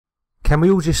Can we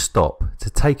all just stop to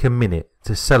take a minute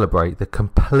to celebrate the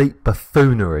complete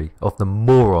buffoonery of the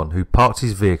moron who parked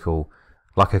his vehicle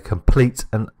like a complete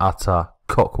and utter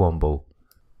cockwomble?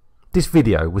 This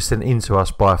video was sent in to us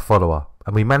by a follower,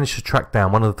 and we managed to track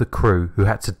down one of the crew who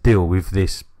had to deal with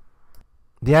this.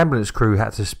 The ambulance crew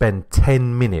had to spend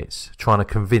 10 minutes trying to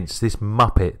convince this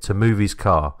muppet to move his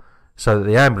car so that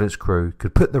the ambulance crew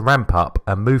could put the ramp up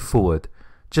and move forward,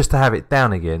 just to have it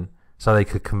down again so they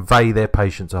could convey their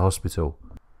patient to hospital.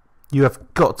 You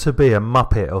have got to be a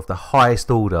muppet of the highest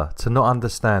order to not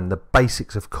understand the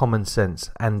basics of common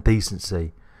sense and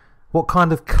decency. What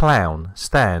kind of clown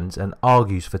stands and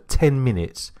argues for 10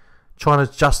 minutes trying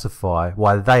to justify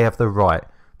why they have the right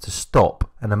to stop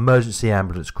an emergency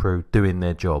ambulance crew doing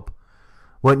their job?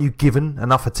 Weren't you given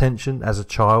enough attention as a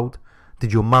child?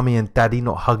 Did your mummy and daddy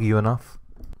not hug you enough?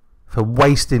 For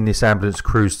wasting this ambulance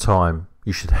crew's time,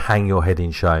 you should hang your head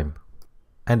in shame.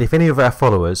 And if any of our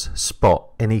followers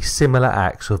spot any similar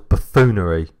acts of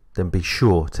buffoonery, then be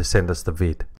sure to send us the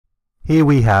vid. Here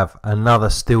we have another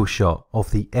still shot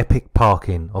of the epic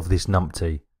parking of this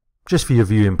numpty, just for your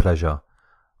viewing pleasure.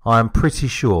 I am pretty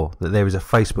sure that there is a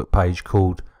Facebook page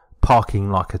called Parking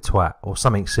Like a Twat or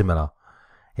something similar,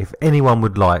 if anyone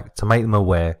would like to make them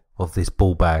aware of this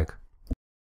ball bag.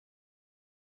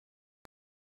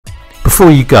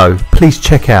 Before you go, please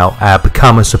check out our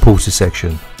Become a Supporter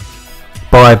section.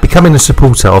 By becoming a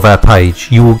supporter of our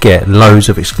page, you will get loads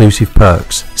of exclusive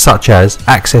perks, such as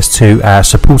access to our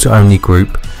supporter only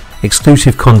group,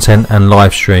 exclusive content and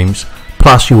live streams,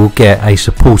 plus you will get a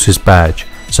supporters badge,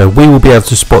 so we will be able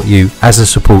to spot you as a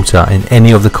supporter in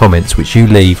any of the comments which you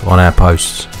leave on our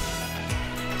posts.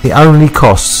 It only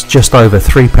costs just over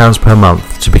 £3 per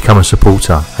month to become a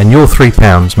supporter, and your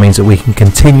 £3 means that we can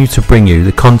continue to bring you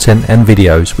the content and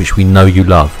videos which we know you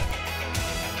love.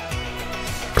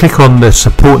 Click on the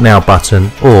Support Now button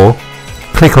or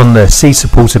click on the See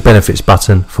Supporter Benefits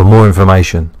button for more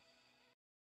information.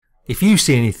 If you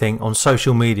see anything on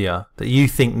social media that you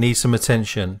think needs some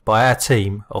attention by our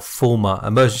team of former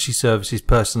emergency services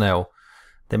personnel,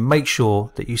 then make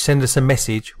sure that you send us a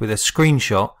message with a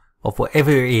screenshot of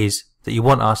whatever it is that you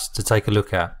want us to take a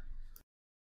look at.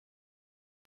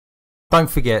 Don't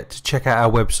forget to check out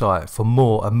our website for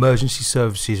more emergency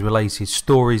services related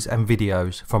stories and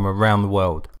videos from around the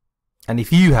world. And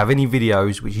if you have any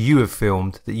videos which you have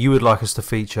filmed that you would like us to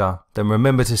feature, then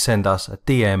remember to send us a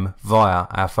DM via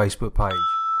our Facebook page.